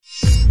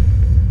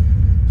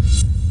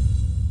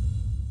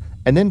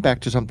And then back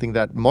to something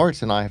that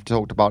Moritz and I have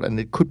talked about, and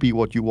it could be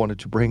what you wanted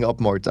to bring up,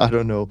 Moritz. I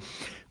don't know.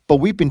 But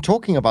we've been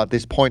talking about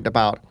this point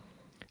about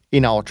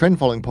in our trend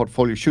following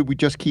portfolio, should we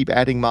just keep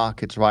adding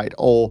markets, right?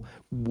 Or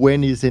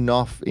when is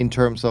enough in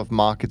terms of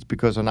markets?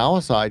 Because on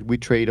our side, we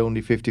trade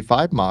only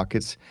 55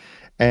 markets.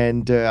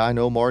 And I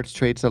know Moritz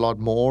trades a lot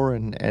more,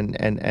 and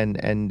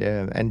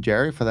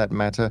Jerry for that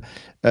matter.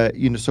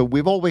 So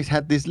we've always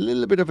had this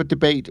little bit of a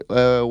debate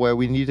where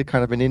we need a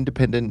kind of an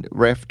independent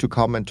ref to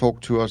come and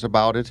talk to us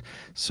about it.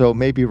 So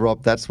maybe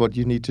Rob, that's what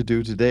you need to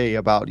do today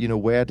about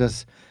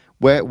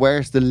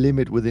where's the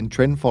limit within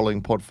trend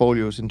following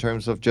portfolios in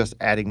terms of just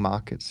adding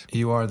markets?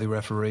 You are the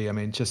referee. I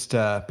mean, just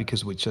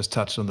because we just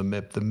touched on the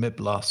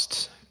MIP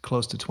lost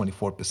close to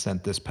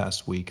 24% this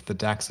past week. The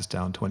DAX is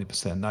down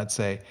 20%. And I'd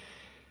say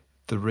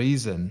the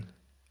reason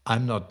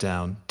I'm not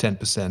down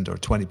 10% or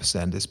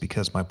 20% is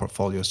because my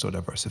portfolio is so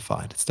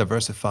diversified. It's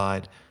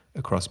diversified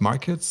across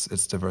markets.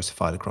 It's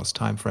diversified across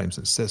timeframes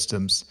and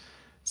systems.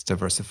 It's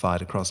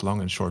diversified across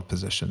long and short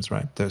positions,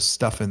 right? There's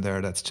stuff in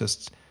there that's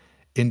just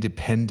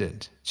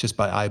independent just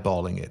by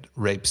eyeballing it,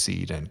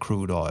 rapeseed and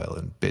crude oil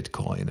and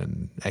Bitcoin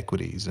and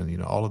equities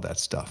and all of that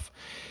stuff.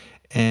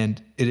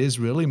 And it is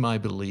really my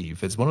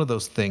belief, it's one of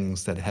those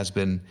things that has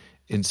been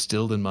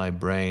instilled in my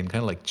brain,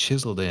 kind of like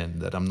chiseled in,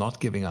 that I'm not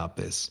giving up,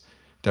 is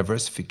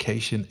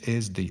diversification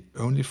is the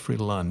only free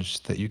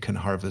lunch that you can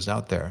harvest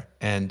out there.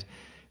 And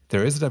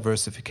there is a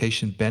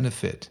diversification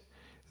benefit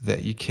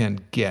that you can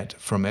get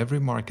from every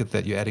market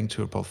that you're adding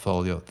to a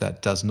portfolio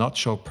that does not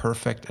show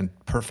perfect and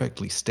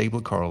perfectly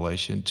stable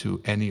correlation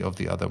to any of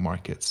the other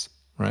markets,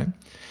 right?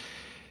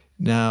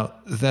 Now,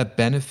 that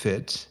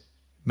benefit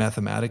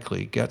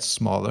mathematically gets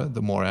smaller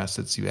the more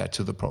assets you add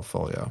to the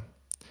portfolio.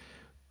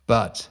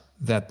 But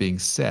that being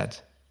said,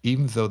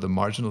 even though the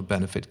marginal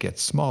benefit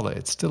gets smaller,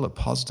 it's still a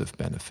positive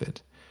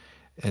benefit.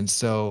 And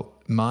so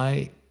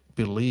my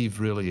belief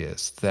really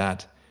is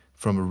that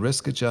from a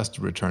risk-adjusted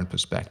return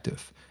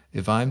perspective,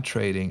 if I'm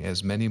trading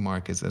as many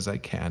markets as I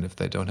can, if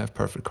they don't have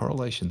perfect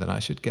correlation, then I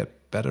should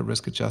get better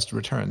risk-adjusted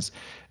returns.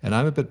 And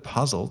I'm a bit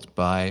puzzled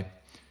by,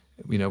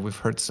 we've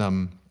heard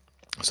some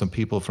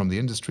people from the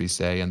industry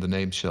say, and the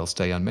name shall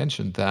stay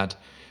unmentioned, that,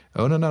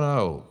 oh,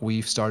 no,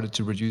 we've started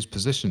to reduce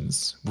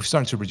positions. We've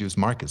started to reduce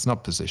markets,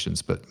 not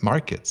positions, but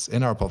markets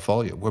in our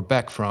portfolio. We're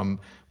back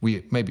from,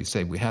 we maybe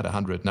say we had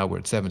 100, now we're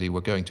at 70,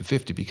 we're going to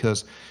 50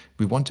 because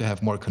we want to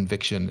have more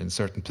conviction in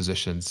certain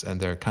positions,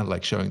 and they're kind of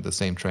like showing the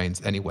same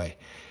trends anyway.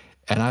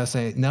 And I was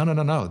saying,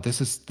 no,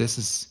 this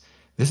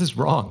is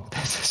wrong.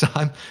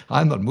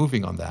 I'm not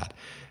moving on that.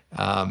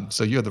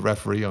 So you're the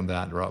referee on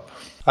that, Rob.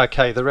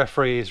 Okay, the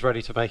referee is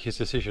ready to make his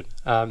decision.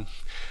 Well,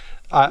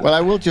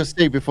 I will just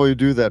say before you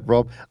do that,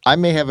 Rob, I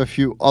may have a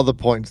few other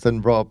points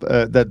than Rob,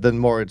 than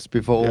Moritz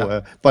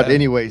before. But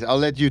anyways, I'll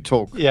let you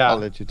talk. Yeah. I'll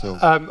let you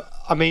talk.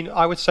 I mean,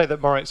 I would say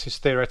that Moritz is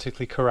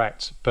theoretically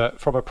correct,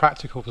 but from a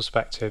practical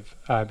perspective,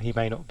 he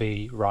may not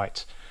be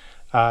right.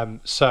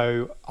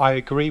 So I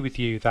agree with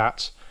you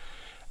that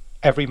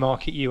every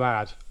market you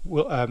add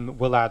will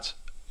add,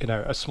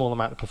 a small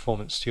amount of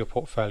performance to your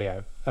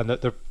portfolio, and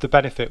that the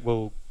benefit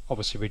will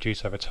obviously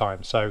reduce over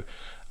time. So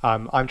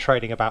I'm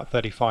trading about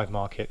 35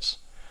 markets.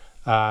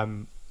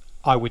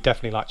 I would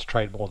definitely like to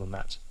trade more than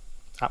that,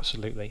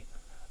 absolutely.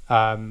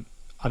 And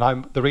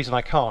the reason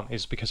I can't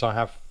is because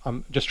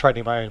I'm just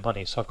trading my own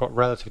money, so I've got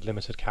relatively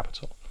limited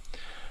capital.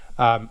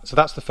 So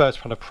that's the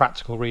first kind of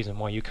practical reason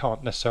why you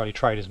can't necessarily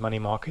trade as many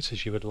markets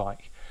as you would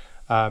like.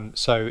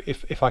 So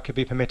if I could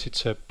be permitted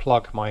to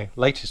plug my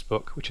latest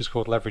book, which is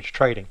called Leverage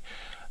Trading.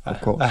 Of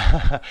course.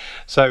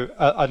 So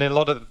and a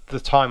lot of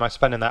the time I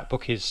spend in that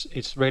book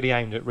it's really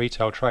aimed at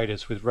retail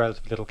traders with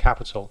relatively little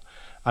capital.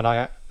 And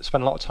I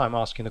spend a lot of time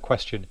asking the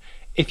question,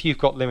 if you've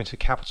got limited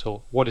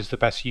capital, what is the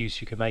best use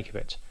you can make of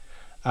it?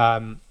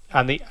 And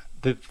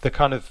the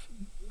kind of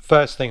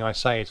first thing I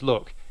say is,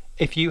 look,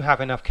 if you have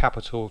enough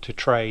capital to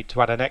trade,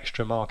 to add an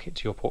extra market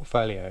to your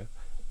portfolio,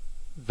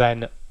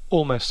 then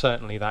almost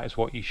certainly that is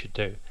what you should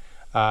do,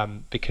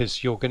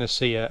 because you're going to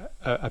see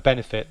a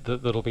benefit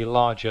that'll be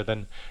larger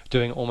than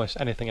doing almost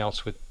anything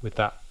else with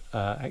that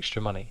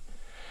extra money.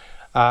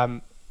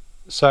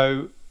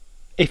 So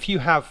if you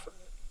have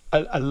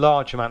a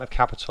large amount of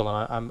capital,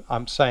 and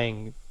I'm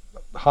saying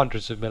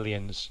hundreds of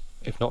millions,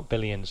 if not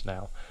billions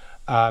now,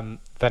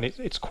 then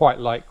it's quite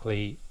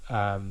likely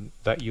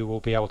that you will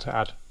be able to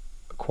add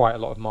quite a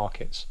lot of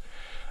markets.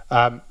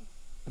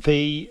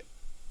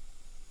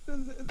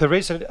 There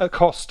is a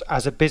cost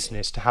as a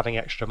business to having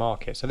extra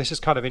markets, and this is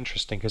kind of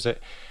interesting because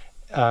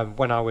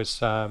when I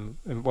was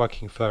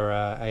working for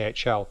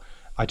AHL,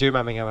 I do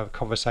remember having a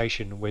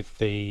conversation with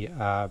the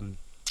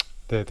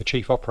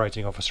chief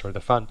operating officer of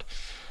the fund,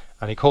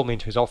 and he called me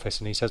into his office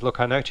and he says, "Look,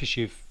 I notice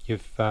you've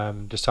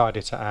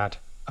decided to add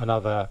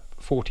another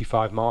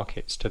 45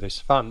 markets to this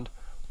fund.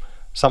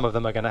 Some of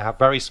them are going to have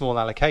very small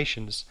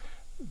allocations.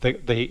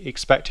 The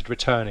expected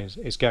return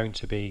is going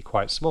to be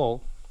quite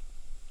small."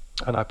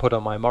 And I put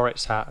on my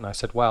Moritz hat and I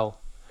said, "Well,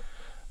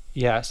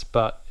 yes,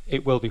 but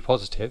it will be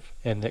positive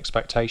in the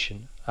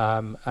expectation.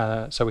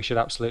 So we should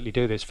absolutely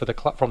do this.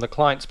 From the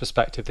client's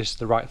perspective, this is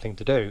the right thing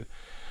to do.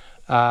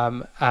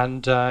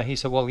 And he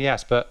said, well,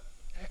 yes, but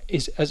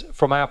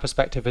from our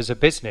perspective as a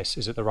business,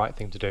 is it the right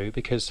thing to do?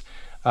 Because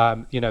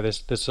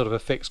there's sort of a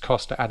fixed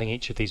cost to adding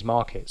each of these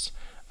markets,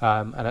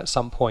 and at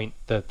some point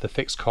the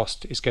fixed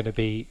cost is going to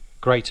be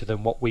greater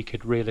than what we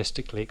could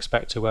realistically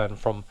expect to earn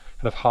from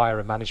kind of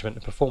hire management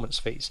and performance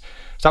fees.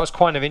 So that was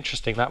kind of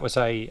interesting. That was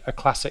a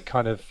classic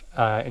kind of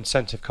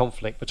incentive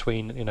conflict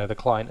between the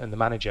client and the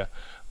manager.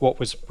 What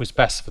was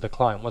best for the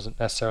client wasn't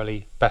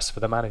necessarily best for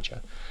the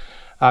manager.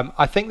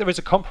 I think there is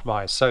a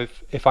compromise. So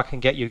if I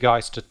can get you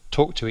guys to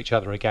talk to each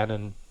other again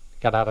and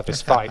get out of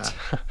this fight.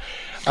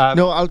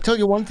 No, I'll tell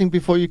you one thing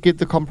before you get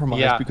the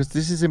compromise, because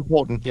this is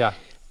important. Yeah.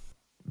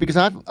 Because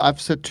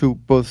I've said to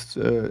both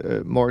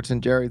Moritz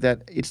and Jerry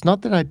that it's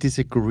not that I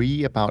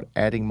disagree about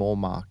adding more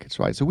markets,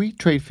 right? So we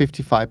trade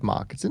 55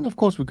 markets, and of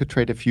course we could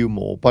trade a few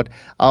more. But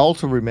I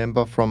also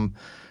remember from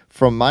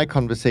my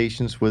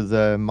conversations with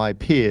my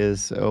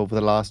peers over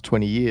the last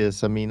 20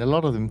 years, I mean, a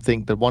lot of them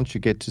think that once you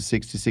get to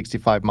 60,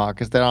 65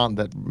 markets, there aren't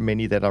that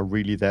many that are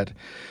really that,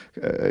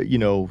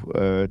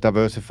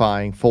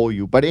 diversifying for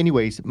you. But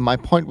anyways, my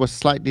point was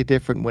slightly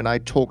different when I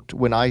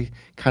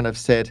kind of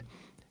said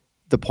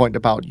the point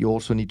about you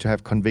also need to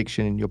have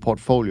conviction in your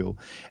portfolio.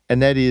 And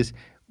that is,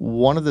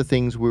 one of the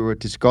things we were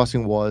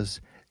discussing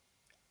was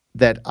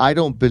that I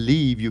don't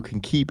believe you can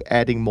keep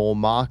adding more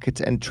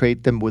markets and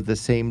trade them with the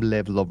same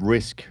level of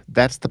risk.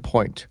 That's the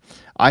point.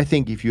 I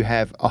think if you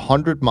have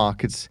 100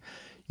 markets,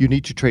 you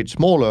need to trade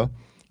smaller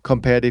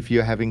compared if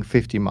you're having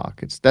 50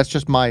 markets.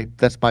 That's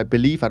my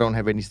belief. I don't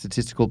have any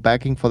statistical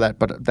backing for that,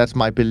 but that's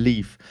my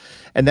belief.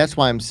 And that's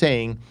why I'm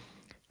saying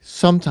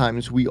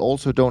sometimes we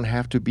also don't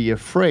have to be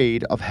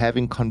afraid of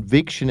having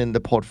conviction in the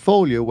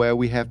portfolio where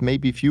we have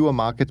maybe fewer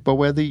markets, but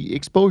where the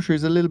exposure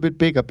is a little bit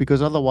bigger,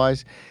 because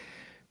otherwise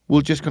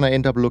we're just going to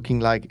end up looking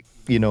like,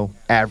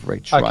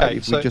 average, okay, right?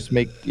 If we just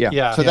make,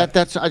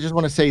 that's, I just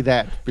want to say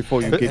that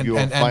before you give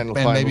your final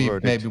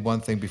verdict. Maybe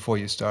one thing before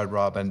you start,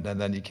 Rob, and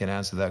then you can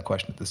answer that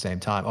question at the same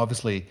time.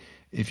 Obviously,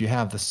 if you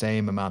have the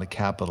same amount of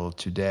capital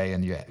today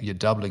and you're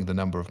doubling the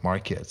number of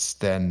markets,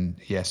 then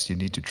yes, you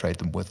need to trade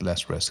them with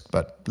less risk.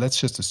 But let's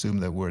just assume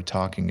that we're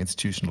talking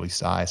institutionally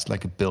sized,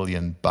 like $1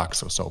 billion or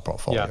so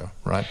portfolio,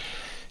 right?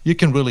 You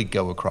can really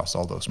go across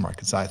all those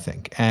markets, I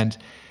think. And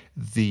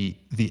the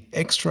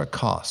extra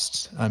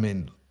costs, I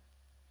mean,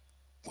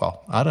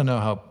 well, I don't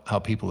know how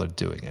people are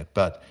doing it,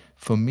 but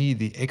for me,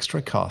 the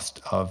extra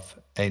cost of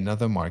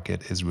another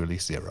market is really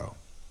zero.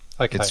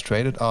 Okay. It's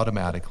traded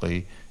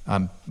automatically.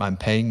 I'm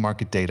paying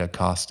market data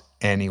cost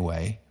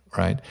anyway,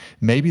 right?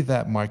 Maybe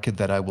that market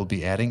that I will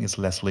be adding is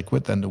less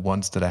liquid than the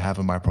ones that I have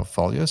in my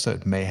portfolio, so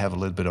it may have a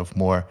little bit of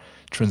more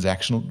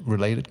transactional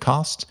related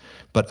cost.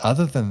 But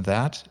other than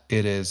that,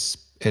 it is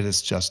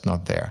just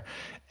not there.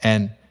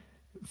 And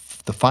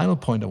the final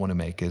point I want to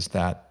make is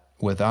that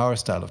with our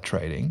style of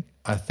trading,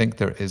 I think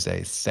there is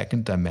a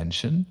second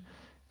dimension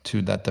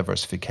to that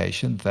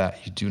diversification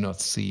that you do not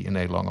see in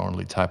a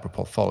long-only type of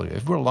portfolio.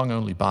 If we're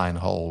long-only buy and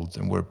hold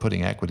and we're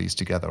putting equities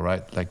together,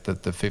 right, like the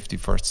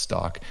 51st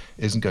stock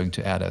isn't going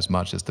to add as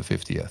much as the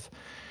 50th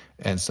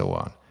and so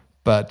on.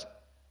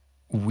 But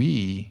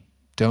we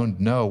don't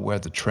know where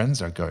the trends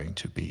are going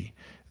to be.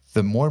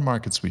 The more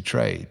markets we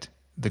trade,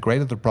 the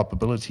greater the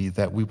probability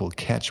that we will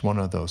catch one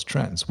of those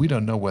trends. We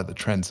don't know where the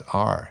trends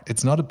are.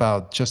 It's not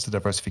about just the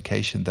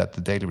diversification that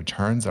the daily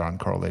returns are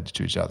uncorrelated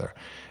to each other.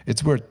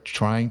 It's we're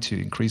trying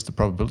to increase the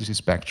probability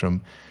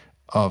spectrum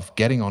of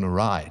getting on a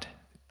ride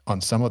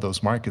on some of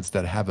those markets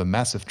that have a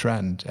massive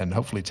trend and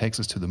hopefully takes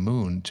us to the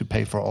moon to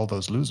pay for all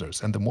those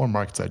losers. And the more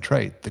markets I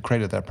trade, the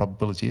greater that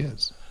probability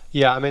is.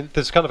 Yeah, I mean,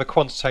 there's kind of a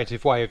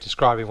quantitative way of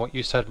describing what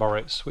you said,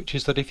 Moritz, which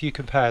is that if you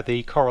compare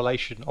the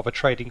correlation of a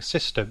trading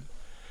system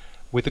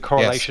with the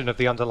correlation of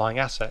the underlying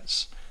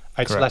assets,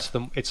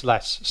 it's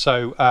less.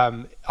 So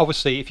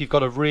obviously, if you've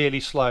got a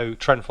really slow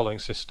trend following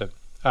system,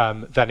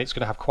 then it's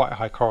going to have quite a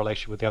high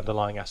correlation with the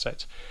underlying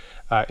asset,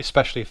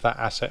 especially if that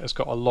asset has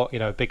got a lot,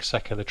 a big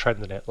secular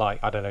trend in it,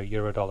 like, I don't know,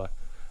 Euro-dollar,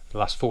 the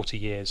last 40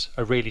 years.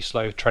 A really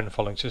slow trend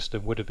following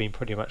system would have been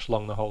pretty much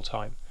long the whole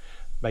time,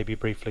 maybe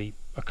briefly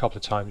a couple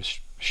of times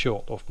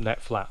short or net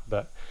flat,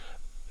 but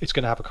it's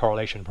going to have a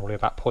correlation probably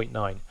about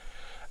 0.9.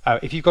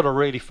 If you've got a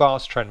really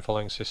fast trend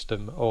following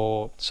system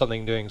or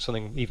doing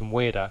something even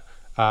weirder,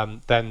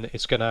 then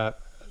it's going to,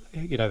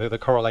 the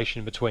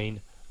correlation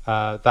between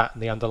that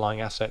and the underlying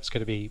asset is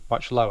going to be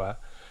much lower.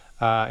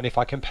 And if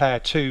I compare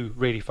two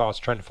really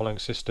fast trend following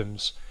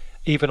systems,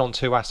 even on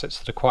two assets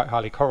that are quite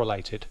highly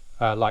correlated,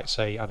 like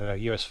say, I don't know,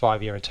 US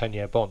 5-year and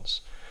 10-year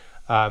bonds.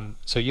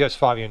 So US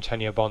 5-year and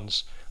 10-year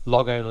bonds,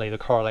 long only, the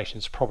correlation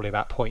is probably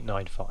about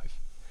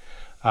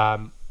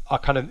 0.95. A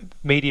kind of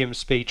medium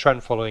speed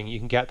trend following, you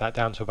can get that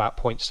down to about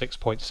 0.6,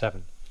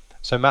 0.7.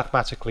 So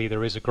mathematically,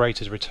 there is a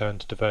greater return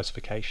to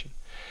diversification.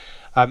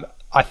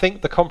 I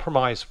think the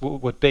compromise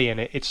would be, and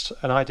it's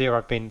an idea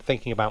I've been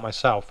thinking about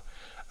myself,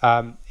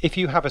 if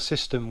you have a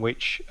system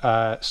which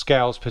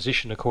scales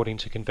position according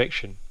to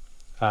conviction,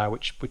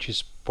 which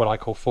is what I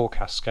call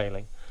forecast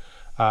scaling.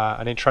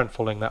 And in trend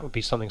following, that would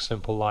be something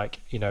simple like,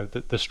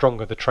 the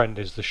stronger the trend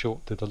is,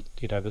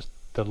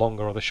 the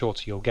longer or the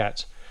shorter you'll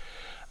get.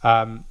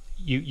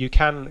 You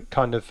can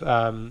kind of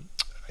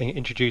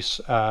introduce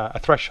a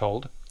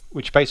threshold,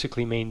 which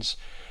basically means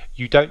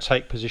you don't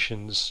take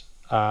positions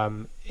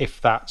if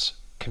that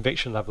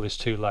conviction level is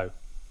too low.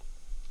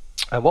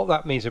 And what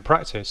that means in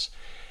practice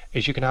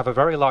is you can have a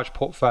very large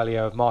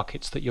portfolio of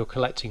markets that you're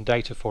collecting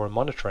data for and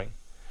monitoring,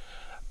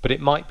 but it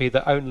might be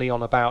that only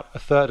on about a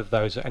third of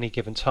those at any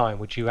given time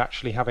would you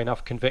actually have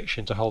enough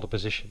conviction to hold a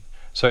position.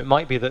 So it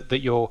might be that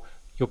your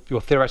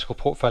theoretical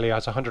portfolio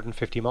has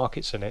 150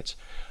 markets in it,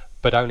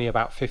 but only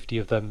about 50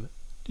 of them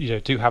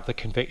do have the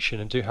conviction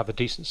and do have the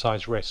decent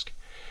sized risk.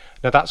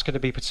 Now that's going to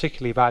be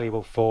particularly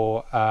valuable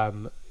for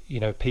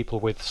people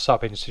with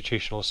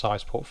sub-institutional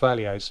sized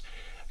portfolios,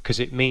 because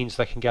it means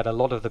they can get a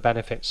lot of the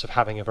benefits of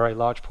having a very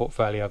large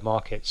portfolio of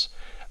markets,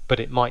 but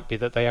it might be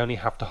that they only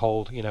have to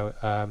hold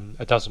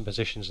a dozen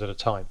positions at a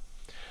time.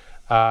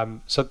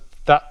 So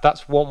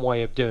that's one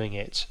way of doing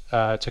it,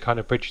 to kind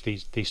of bridge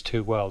these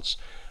two worlds.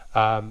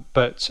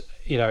 But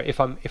if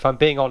I'm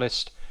being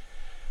honest,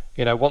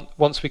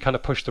 once we kind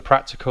of push the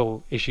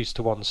practical issues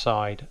to one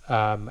side,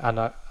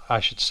 and I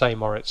should say,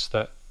 Moritz,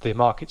 that the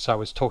markets I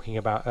was talking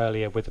about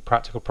earlier with the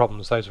practical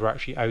problems, those were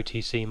actually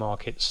OTC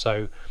markets.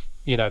 So,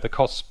 the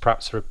costs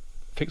perhaps are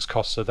fixed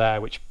costs are there,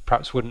 which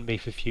perhaps wouldn't be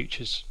for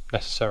futures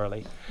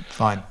necessarily.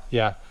 Fine.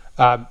 Yeah.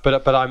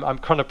 But I'm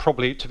kind of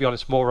probably, to be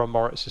honest, more on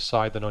Moritz's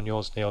side than on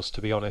yours, Niels,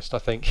 to be honest. I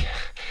think,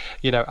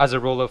 as a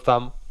rule of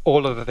thumb,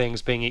 all of the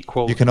things being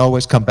equal... You can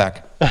always come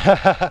back.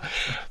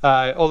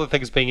 All the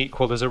things being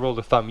equal, as a rule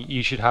of thumb,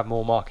 you should have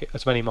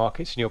as many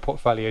markets in your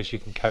portfolio as you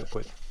can cope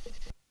with.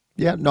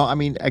 Yeah, no, I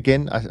mean,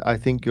 again, I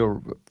think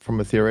from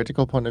a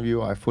theoretical point of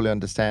view, I fully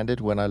understand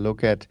it. When I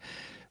look at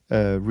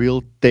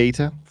real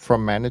data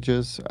from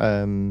managers,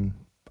 I'm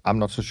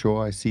not so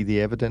sure I see the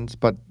evidence,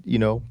 but,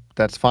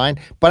 that's fine.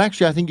 But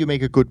actually, I think you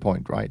make a good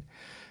point, right?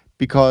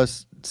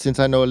 Because since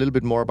I know a little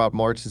bit more about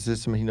Moritz's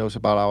system, he knows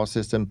about our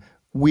system,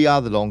 we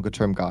are the longer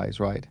term guys,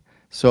 right?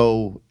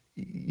 So,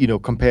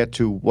 compared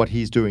to what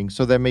he's doing.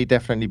 So there may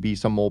definitely be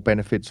some more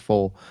benefits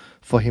for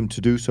him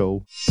to do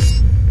so.